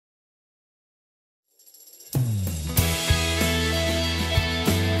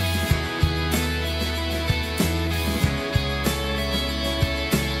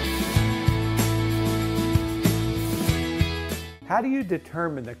How do you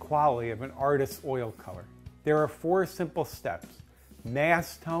determine the quality of an artist's oil color? There are 4 simple steps: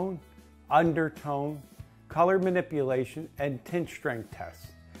 mass tone, undertone, color manipulation, and tint strength tests.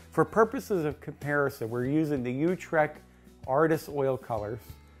 For purposes of comparison, we're using the Utrecht Artists Oil Colors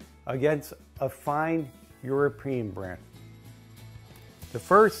against a fine European brand. The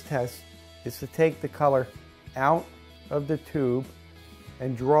first test is to take the color out of the tube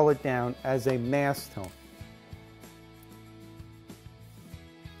and draw it down as a mass tone.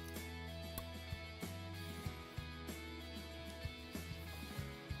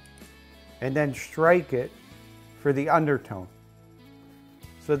 And then strike it for the undertone.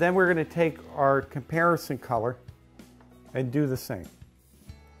 So then we're going to take our comparison color and do the same.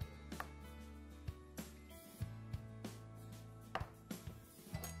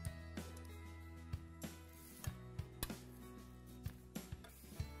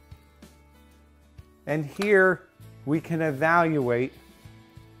 And here we can evaluate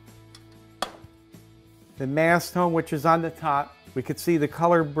the mass tone, which is on the top. We can see the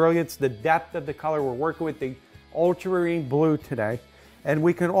color brilliance, the depth of the color. We're working with the ultramarine blue today. And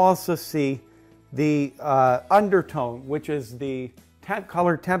we can also see the undertone, which is the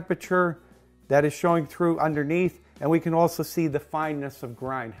color temperature that is showing through underneath. And we can also see the fineness of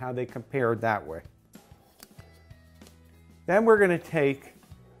grind, how they compare that way. Then we're going to take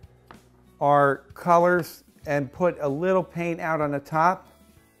our colors and put a little paint out on the top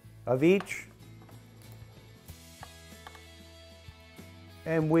of each.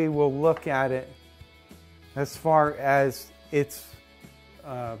 And we will look at it as far as its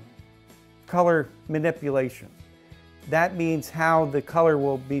color manipulation. That means how the color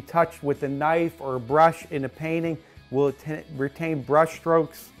will be touched with a knife or a brush in a painting. Will it retain brush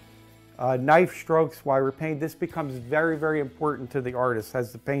strokes, knife strokes while we're painting? This becomes very, very important to the artist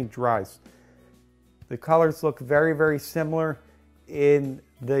as the paint dries. The colors look very, very similar in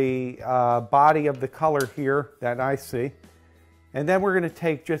the body of the color here that I see. And then we're going to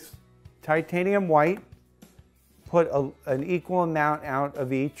take just titanium white, put an equal amount out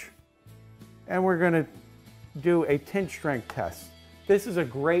of each, and we're going to do a tint strength test. This is a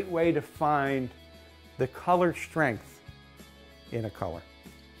great way to find the color strength in a color.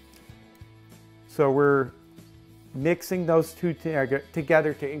 So we're mixing those two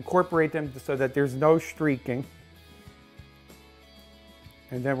together to incorporate them so that there's no streaking.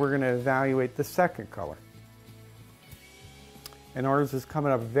 And then we're going to evaluate the second color. And ours is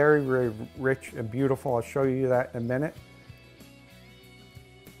coming up very, very rich and beautiful. I'll show you that in a minute.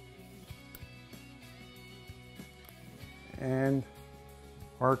 And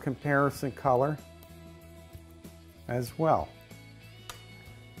our comparison color as well.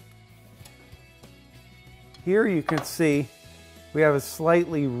 Here you can see we have a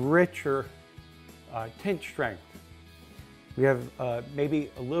slightly richer tint strength. We have maybe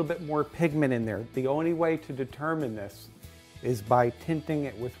a little bit more pigment in there. The only way to determine this is by tinting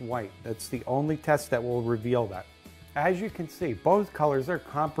it with white. That's the only test that will reveal that. As you can see, both colors are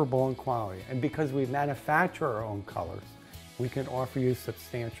comparable in quality, and because we manufacture our own colors, we can offer you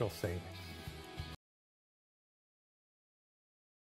substantial savings.